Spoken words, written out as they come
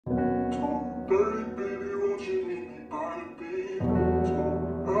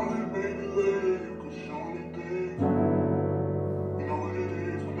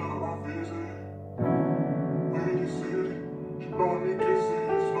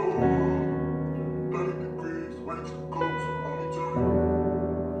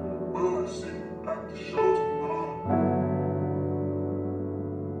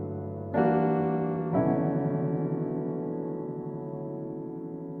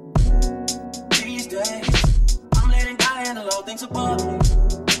Things above me.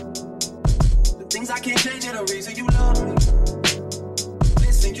 The things I can't change are the reason you love me.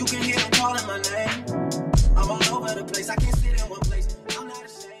 Listen, you can hear them calling my name. I'm all over the place. I can't sit in one place. I'm not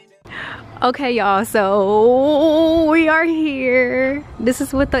ashamed. Okay, y'all, so we are here. This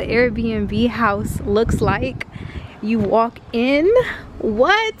is what the Airbnb house looks like. You walk in.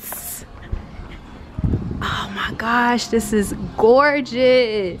 What? Oh my gosh, this is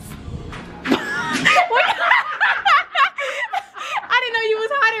gorgeous. I didn't know you was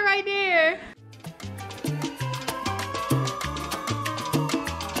hiding right there.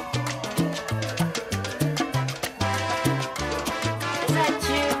 Is that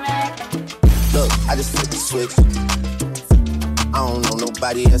you, man? Look, I just flipped the switch. I don't know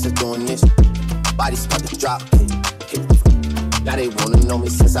nobody else is doing this. Body start to drop. Now they wanna know me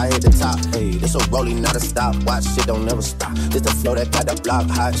since I hit the top. Hey, this a rolling, not a stop. Watch shit don't never stop. This the flow that got the block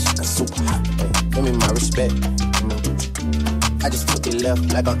hot. Shit got super hot. Hey, give me my respect. I just took it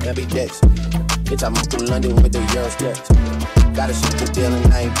left like on every deck. Bitch, I moved through London with the Euroslept. Got a shit deal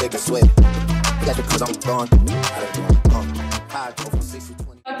and I ain't big a sweat. That's because I'm gone.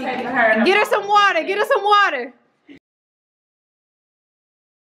 Get her some water. Get her some water.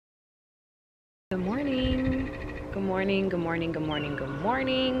 Good morning. Good morning. Good morning. Good morning. Good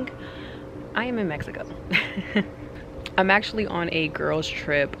morning. I am in Mexico. I'm actually on a girls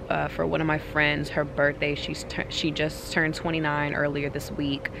trip for one of my friends. Her birthday, she just turned 29 earlier this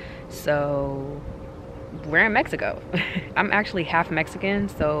week, so we're in Mexico. I'm actually half Mexican,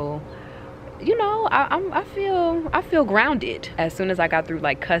 so you know, I feel grounded. As soon as I got through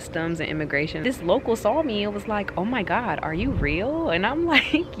like customs and immigration, this local saw me and was like, oh my god, are you real? And I'm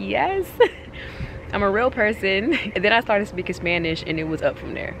like, yes. I'm a real person. And then I started speaking Spanish and it was up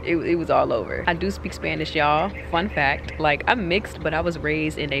from there. It was all over. I do speak Spanish, y'all. Fun fact, like I'm mixed, but I was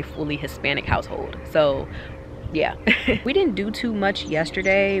raised in a fully Hispanic household. So yeah. We didn't do too much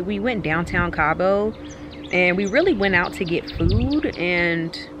yesterday. We went downtown Cabo and we really went out to get food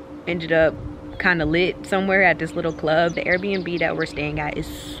and ended up kind of lit somewhere at this little club. The Airbnb that we're staying at is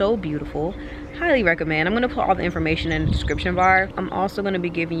so beautiful. Highly recommend. I'm gonna put all the information in the description bar. I'm also gonna be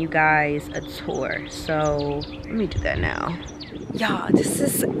giving you guys a tour, so let me do that now. Y'all, this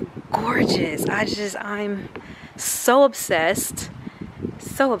is gorgeous. I'm so obsessed.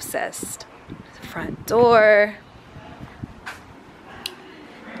 So obsessed. Front door.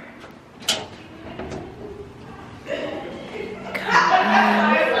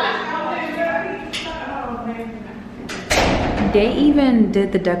 They even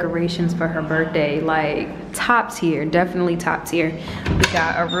did the decorations for her birthday, like top tier, definitely top tier. We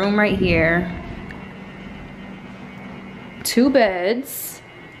got a room right here, 2 beds,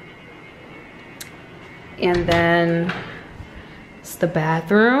 and then it's the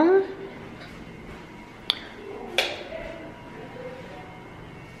bathroom.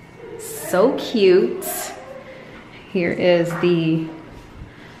 So cute. Here is the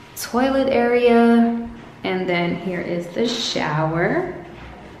toilet area. And then here is the shower.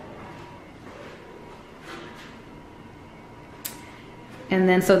 And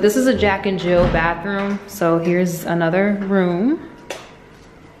then, so this is a Jack and Jill bathroom. So here's another room.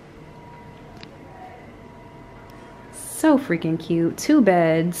 So freaking cute. 2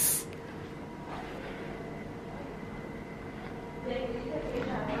 beds.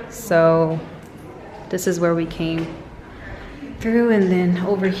 So this is where we came through. And then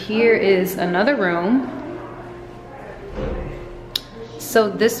over here is another room. So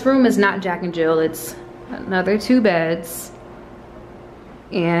this room is not Jack and Jill, it's another 2 beds.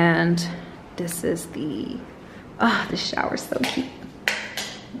 And this is the shower's so cute.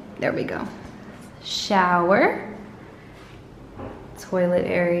 There we go. Shower, toilet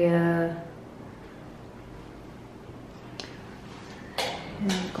area.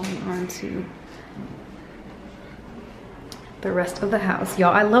 And going on to the rest of the house.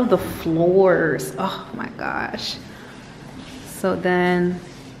 Y'all, I love the floors. Oh my gosh. So then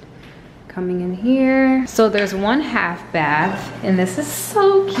coming in here. So there's 1 half bath and this is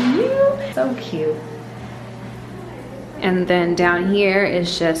so cute. So cute. And then down here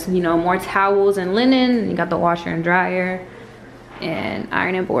is just, you know, more towels and linen. You got the washer and dryer and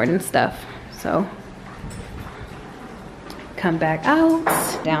ironing board and stuff. So come back out,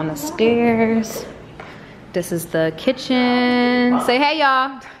 down the stairs. This is the kitchen. Say hey,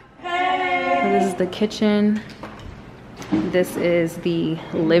 y'all. Hey. This is the kitchen. This is the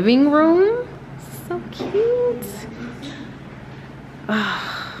living room. So cute. Let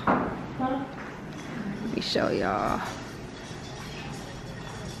me show y'all.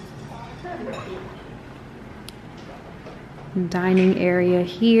 Dining area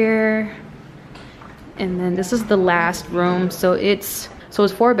here. And then this is the last room. So it's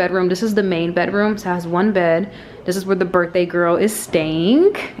 4-bedroom. This is the main bedroom. So it has 1 bed. This is where the birthday girl is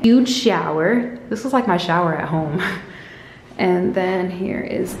staying. Huge shower. This is like my shower at home. And then here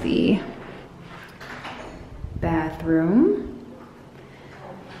is the bathroom.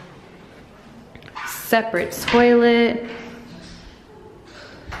 Separate toilet.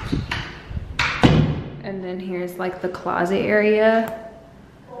 And then here's like the closet area.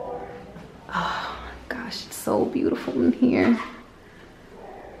 Oh my gosh, it's so beautiful in here.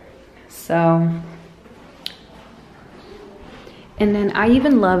 So, and then I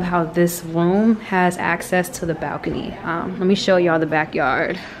even love how this room has access to the balcony. Let me show y'all the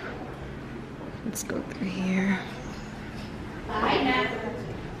backyard. Let's go through here.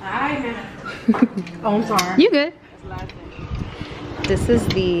 Oh, I'm sorry. You good? This is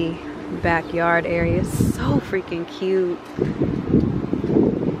the backyard area. It's so freaking cute.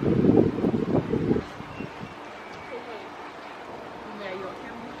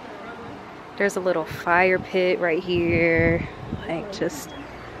 There's a little fire pit right here. Like, just,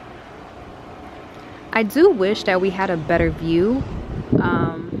 I do wish that we had a better view,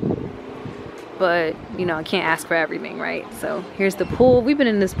 but you know, I can't ask for everything, right? So here's the pool. We've been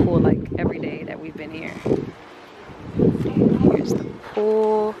in this pool like every day that we've been here. Here's the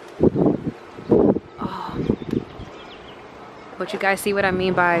pool. Oh, but you guys see what I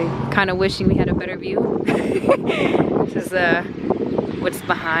mean by kind of wishing we had a better view? This is what's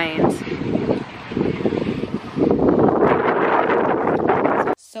behind.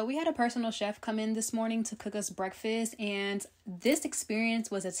 So we had a personal chef come in this morning to cook us breakfast, and this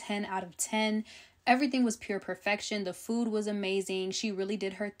experience was a 10 out of 10. Everything was pure perfection. The food was amazing. She really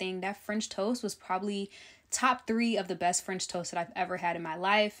did her thing. That French toast was probably top 3 of the best French toast that I've ever had in my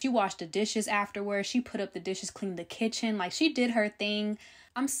life. She washed the dishes afterwards. She put up the dishes, cleaned the kitchen. Like, she did her thing.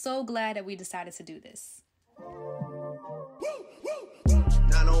 I'm so glad that we decided to do this.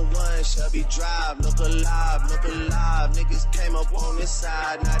 901 Shelby Drive, look alive, look alive. Niggas came up on this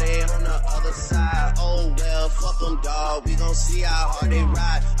side, now they on the other side. Oh well, fuck them, dawg. We gon' see how hard they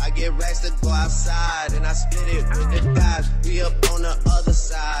ride. I get racks to go outside, and I split it with the guys. We up on the other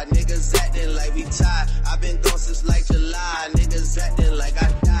side, niggas acting like we tied. I been gone since like July, niggas acting like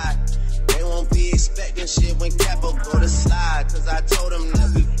I died. They won't be expecting shit when Capo go to slide. Cause I told them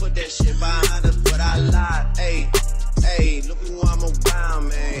that we put that shit behind us, but I lied. Hey, look who I'm around,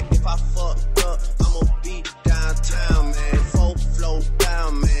 man. If I fucked up, I'ma be downtown, man. Full flow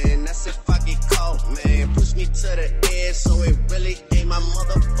down, man. That's if I get caught, man. Push me to the edge, so it really ain't my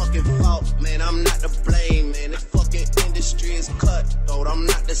motherfucking fault, man. I'm not to blame, man. The fucking industry is cutthroat. I'm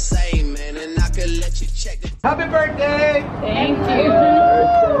not the same, man. And I could let you check it. Happy birthday! Thank you.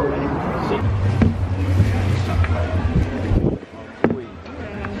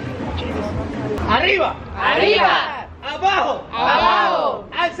 Arriba! Arriba! Abajo! Abajo!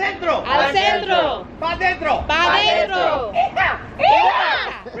 Al centro! Al centro! Pa' dentro! Pa' dentro!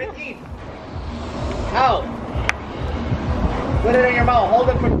 ¡Hija! Ricky! Out! Put it in your mouth. Hold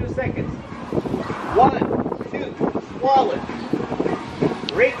it for 2 seconds. 1, 2, swallow it.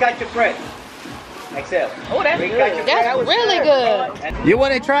 Rick, catch your breath. Exhale. Oh, that's Rick, good. catch your breath. That's really good. And you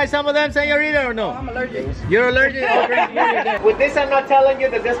want to try some of them, señorita, or no? I'm allergic. You're allergic? Okay. With this, I'm not telling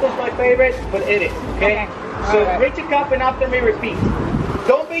you that this was my favorite, but it is. Okay? So reach your cup and after me repeat.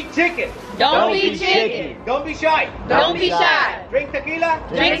 Don't be chicken. Don't be chicken. Don't be shy. Don't be shy. Drink tequila.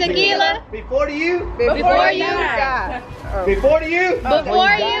 Drink tequila. Before you. Before you. Before you. Before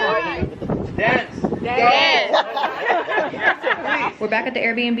you. Dance. Dance. We're back at the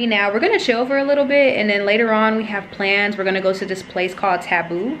Airbnb now. We're gonna chill for a little bit, and then later on we have plans. We're gonna go to this place called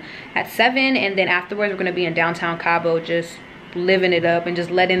Taboo at 7, and then afterwards we're gonna be in downtown Cabo just living it up and just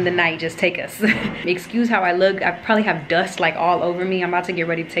letting the night just take us. Excuse how I look. I probably have dust like all over me. I'm about to get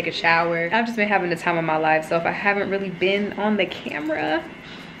ready to take a shower. I've just been having the time of my life, so if I haven't really been on the camera,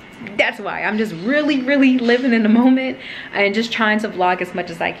 that's why. I'm just really living in the moment and just trying to vlog as much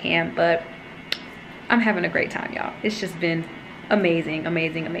as I can, but I'm having a great time, y'all. It's just been amazing.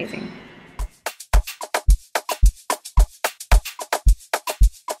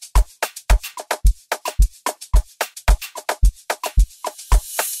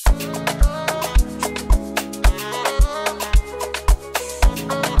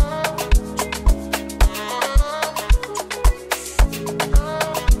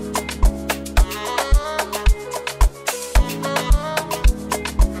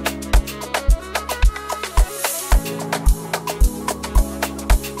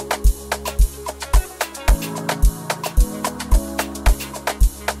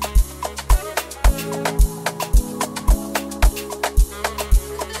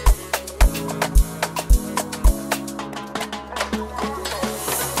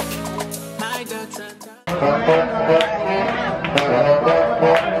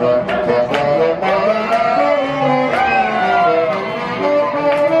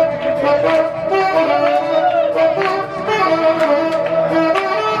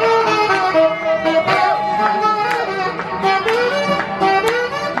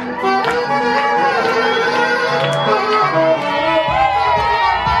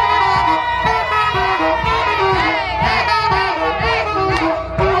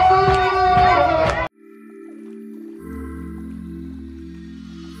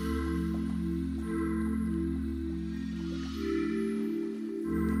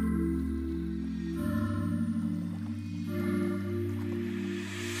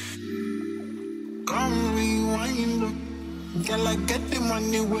 Girl, I get the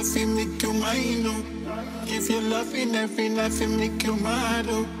money if you make you mine, oh. If you're loving every night, you make you mad,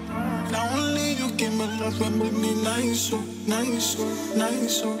 oh. Now only you give me love and make me nice, oh, nice, oh,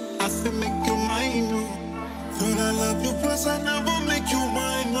 nice, oh. I feel make you mine, oh. Thought I love you, plus I never make you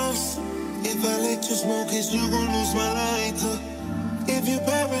minus. If I let you smoke it, you gon' lose my lighter. If you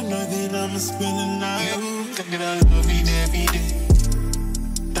paranoid, then I'ma spend the night. Can get I love it every day.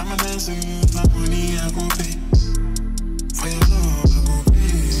 Diamond dancing, my money I go pay. For your love, I go pay.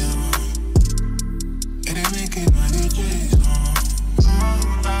 It ain't making my DJs.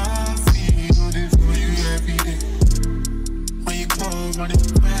 I feel this for you every day. When you call, run it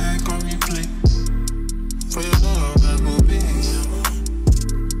back on replay. For your love, I go pay.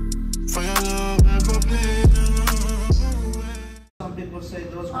 For your love, I go pay. Some people say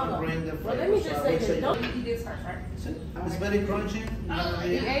those will bring the flavor. Well, let me just say, don't eat this first, right? It's very crunchy.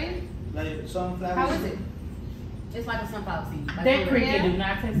 You ate it? Like sunflower. How is it? It's like a sunflower seed. Like That cricket do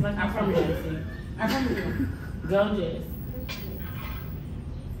not taste like I promise you. I promise you. Go Jess.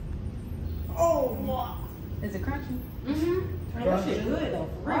 Oh, wow. Is it crunchy? Mm-hmm. That shit good though.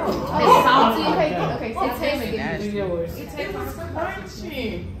 For real. It's salty. Okay, So it tastes yours. It tastes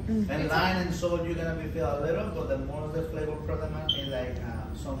crunchy. And lime and salt, you're gonna be feel a little, but the more the flavor product is like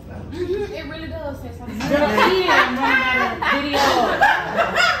sunflower. Mm-hmm. It really does taste like Girl, he ain't running out of video.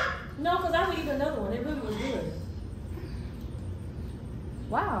 No, because I would eat another one. It really was good.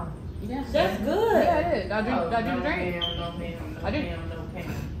 Wow. Yeah. That's good. Yeah, it is. I drink the drink. No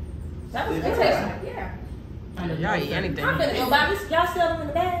Pam. That was good. Yeah. Y'all eat anything. I'm gonna go buy this. Y'all sell them in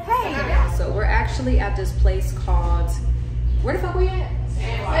the bag? Hey, so we're actually at this place called, where the fuck we at?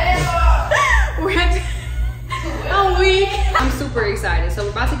 We're at, I'm weak. I'm super excited. So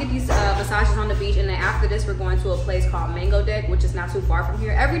we're about to get these massages on the beach, and then after this we're going to a place called Mango Deck, which is not too far from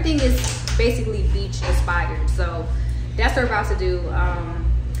here. Everything is basically beach inspired, so that's what we're about to do.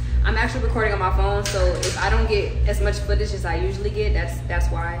 I'm actually recording on my phone, so if I don't get as much footage as I usually get, that's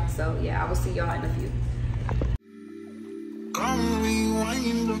why. So yeah, I will see y'all in a few. Come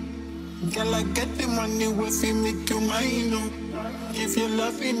rewind, girl, I get the money if you make you mine, oh. If you're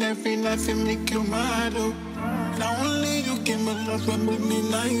loving every night, you make you mad, oh. Now only you give me love and make me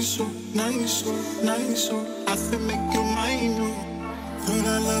nice, oh, nice, oh, nice, oh. I feel make you mine, oh. Thought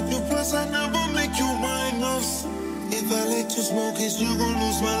I love you, plus I never make you minus. If I let you smoke it, you gon'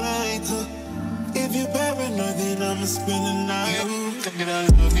 lose my lighter. If you paranoid, then I'ma spend the night. Can get I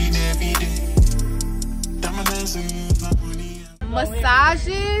love it every day. Diamond dancing, my money.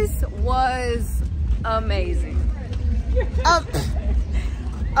 Massages was amazing.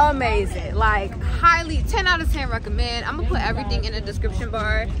 Amazing. Like highly 10 out of 10 recommend. I'm gonna put everything in the description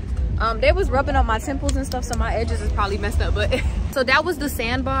bar. They was rubbing up my temples and stuff, so my edges is probably messed up, but so that was the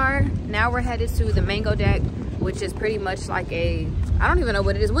sandbar. Now we're headed to the Mango Deck, which is pretty much like a, I don't even know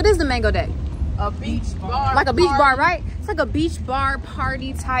what it is. What is the Mango Deck? A beach bar. Like a beach bar, right? It's like a beach bar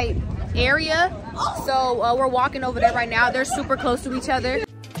party type area. So we're walking over there right now. They're super close to each other.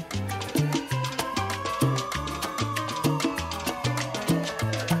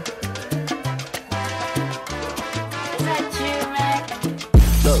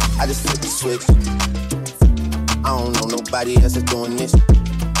 Look, I just flipped the switch. I don't know nobody else is doing this.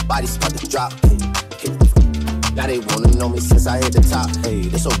 Body start to drop. Now they wanna know me since I hit the top. Hey,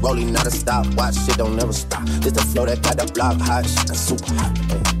 this a rolling, not a stop. Watch shit don't never stop. This the flow that got the block hot. Shit, I'm super hot.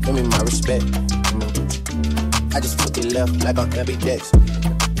 Hey, give me my respect. I just took it left like on every deck.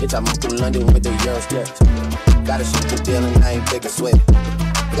 Bitch, I moved through London with the Euro steps. Got a super deal and I ain't taking sweat.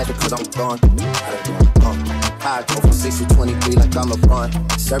 That's because I'm gone. I go from 6 to 23 like I'm LeBron.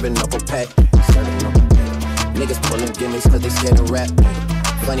 Serving up a pack. Niggas pulling gimmicks cause they scared to rap.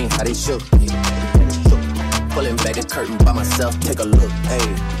 Funny how they shook. Pulling back the curtain by myself, take a look,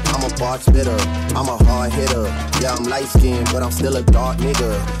 hey. I'm a bar spitter, I'm a hard hitter. Yeah, I'm light skinned, but I'm still a dark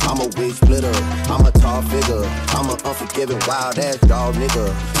nigga. I'm a wig splitter, I'm a tall figure. I'm an unforgiving, wild ass dog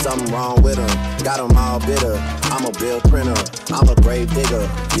nigga. Something wrong with him, got him all bitter. I'm a bill printer, I'm a grave digger.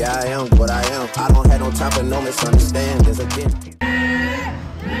 Yeah, I am what I am. I don't have no time for no misunderstandings again.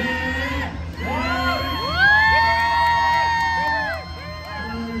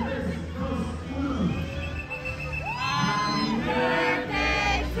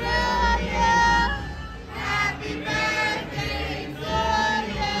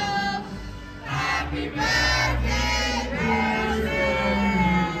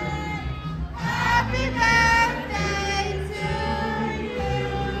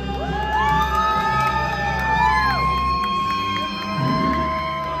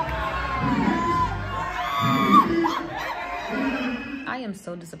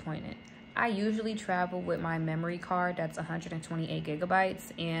 So disappointed. I usually travel with my memory card that's 128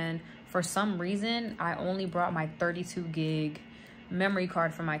 gigabytes, and for some reason I only brought my 32 gig memory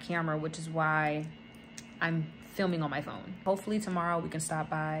card for my camera, which is why I'm filming on my phone. Hopefully tomorrow we can stop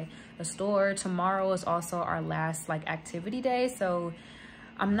by the store. Tomorrow is also our last like activity day, so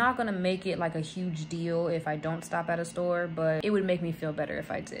I'm not gonna make it like a huge deal if I don't stop at a store, but it would make me feel better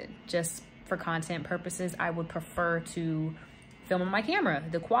if I did. Just for content purposes, I would prefer to film on my camera.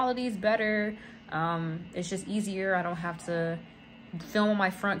 The quality is better. It's just easier. I don't have to film on my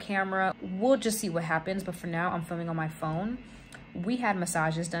front camera. We'll just see what happens, but for now I'm filming on my phone. We had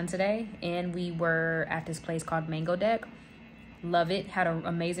massages done today and we were at this place called Mango Deck. Love it. Had an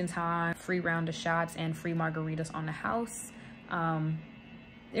amazing time. Free round of shots and free margaritas on the house.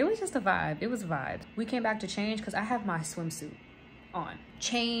 It was just a vibe. It was a vibe. We came back to change because I have my swimsuit on.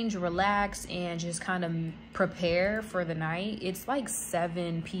 Change, relax, and just kind of prepare for the night. It's like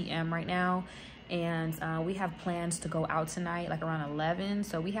 7 p.m. right now, and we have plans to go out tonight like around 11,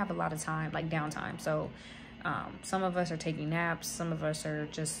 so we have a lot of time, like downtime. So some of us are taking naps, some of us are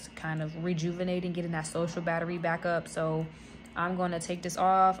just kind of rejuvenating, getting that social battery back up. So I'm going to take this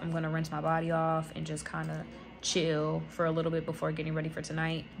off, I'm going to rinse my body off and just kind of chill for a little bit before getting ready for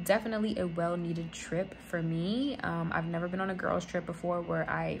tonight. Definitely a well-needed trip for me. I've never been on a girls trip before where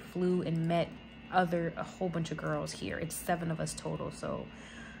I flew and met a whole bunch of girls here. It's 7 of us total, so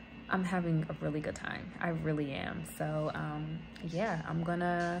I'm having a really good time. I really am. So yeah, I'm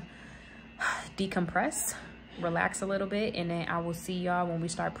gonna decompress, relax a little bit, and then I will see y'all when we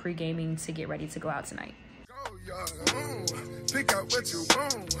start pre-gaming to get ready to go out tonight. Pick out what you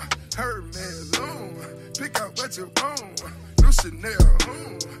want. Hermes on. Pick out what you want. New Chanel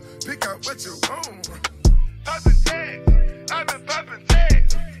on. Pick out what you want. Poppin' tags. I've been poppin'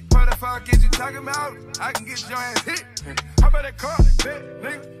 tags. What if I get you talking about? I can get your ass hit. How about that car? Bet,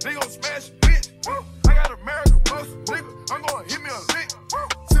 nigga. They gon' smash a bitch. Woo. I got American muscle, nigga. I'm gon' hit me a lick. Woo.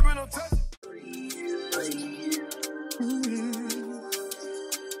 Sippin' on touch.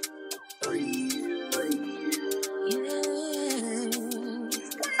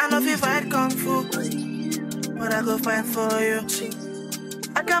 I know if you fight kung fu, but I go fight for you.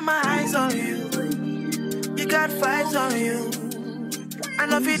 I got my eyes on you, you got vibes on you. I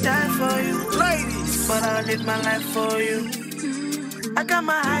know if you die for you, ladies, but I live my life for you. I got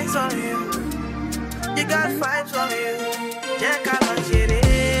my eyes on you, you got vibes on you. Yeah,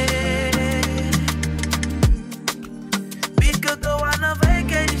 we could go on a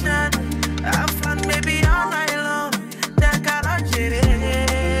vacation, have fun maybe all night long.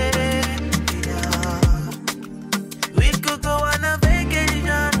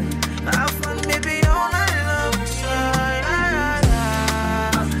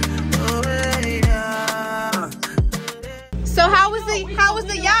 So how was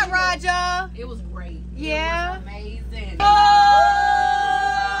the yacht ride, y'all? It was great. Yeah. It was amazing. Oh!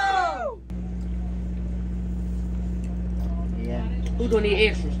 Yeah. Who doing the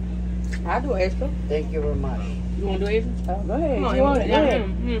extras? I do extra. Thank you very much. You want to do extras? Oh, go ahead. Come on, You want Emily. it? Go ahead.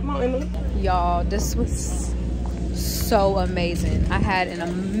 Come on, Emily. Y'all, this was so amazing. I had an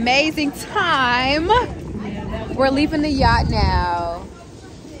amazing time. We're leaving the yacht now.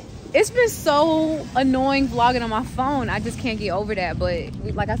 It's been so annoying vlogging on my phone. I just can't get over that, but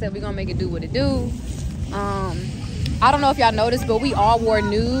like I said, we're gonna make it do what it do. I don't know if y'all noticed, but we all wore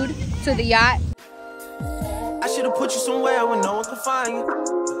nude to the yacht. I should have put you somewhere where no one could find you.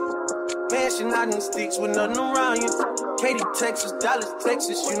 Mansion out in the sticks with nothing around you. Katy, Texas, Dallas,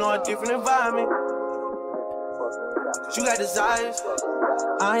 Texas, you know, a different environment. You got desires,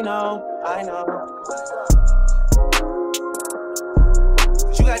 I know.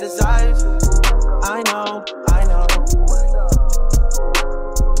 You got desires, I know.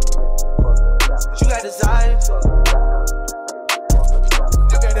 You got desires,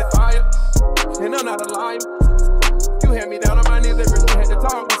 and I'm not a liar. You had me down on my knees, they really had to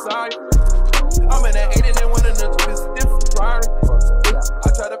talk beside. I'm in that 80 and one of the different prior. I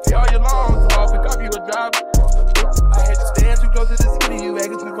try to pay all your loans, so I'll pick up you a driver. I had to stand too close to the city, you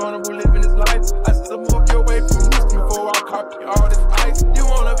acting too vulnerable living this life. I still moved your way from Houston before I copy all this ice. You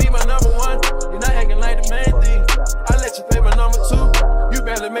wanna be my number one, you're not acting like the main thing. I let you pay my number two, you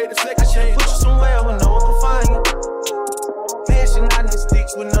barely made the second change. Put you somewhere where no one can find you. Mansion out in the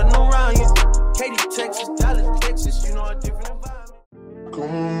sticks with nothing around you. Katy, Texas, Dallas, Texas, you know a different environment.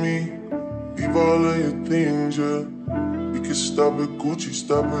 Come with me, leave all of your things, yeah. We can stop at Gucci,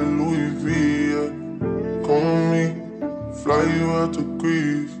 stop at Louis V, yeah. Come with me, fly you out to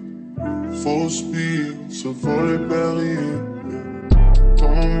Greece. Full speed, so for the Paris, yeah.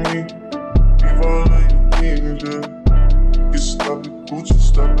 Come with me, leave all of your things, yeah. We can stop at Gucci,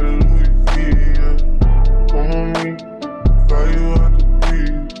 stop at Louis V, yeah. Come with me, fly you out to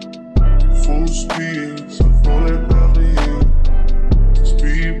Greece. Full speed, so for the Paris, yeah.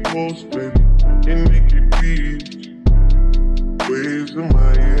 Speed post, baby, in Nikki Beach. Waves in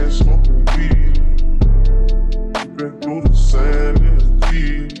my ass, smoking weed. Been through the sand in the G.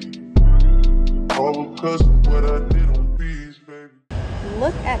 All because of what I did on bees, baby.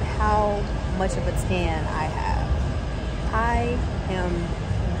 Look at how much of a tan I have. I am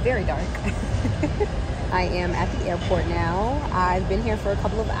very dark. I am at the airport now. I've been here for a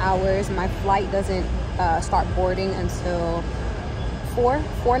couple of hours. My flight doesn't start boarding until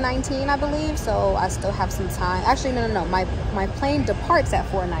 4:19, I believe, so I still have some time. Actually, no. My plane departs at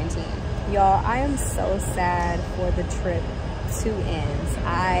 4:19. Y'all, I am so sad for the trip to end.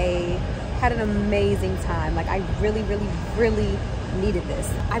 I had an amazing time. Like, I really needed this.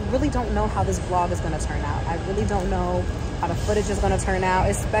 I really don't know how this vlog is gonna turn out. I really don't know how the footage is gonna turn out,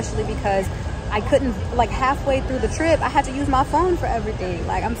 especially because I couldn't, like, halfway through the trip, I had to use my phone for everything.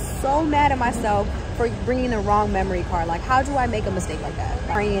 Like, I'm so mad at myself for bringing the wrong memory card. Like, how do I make a mistake like that?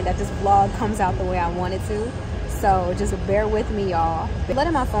 Praying that this vlog comes out the way I want it to. So just bear with me, y'all.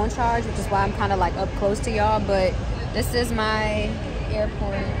 Letting my phone charge, which is why I'm kind of like up close to y'all, but this is my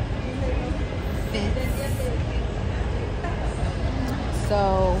airport fit.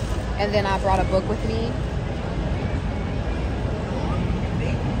 So, and then I brought a book with me.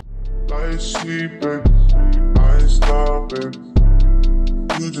 I sleep, baby, I ain't stop, baby.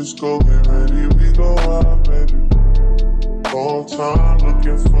 You just go get ready, we go out, baby. Long time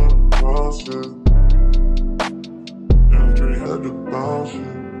looking for the process. Andre had to bounce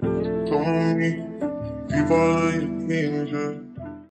it. Come with me, leave all of your things, yeah.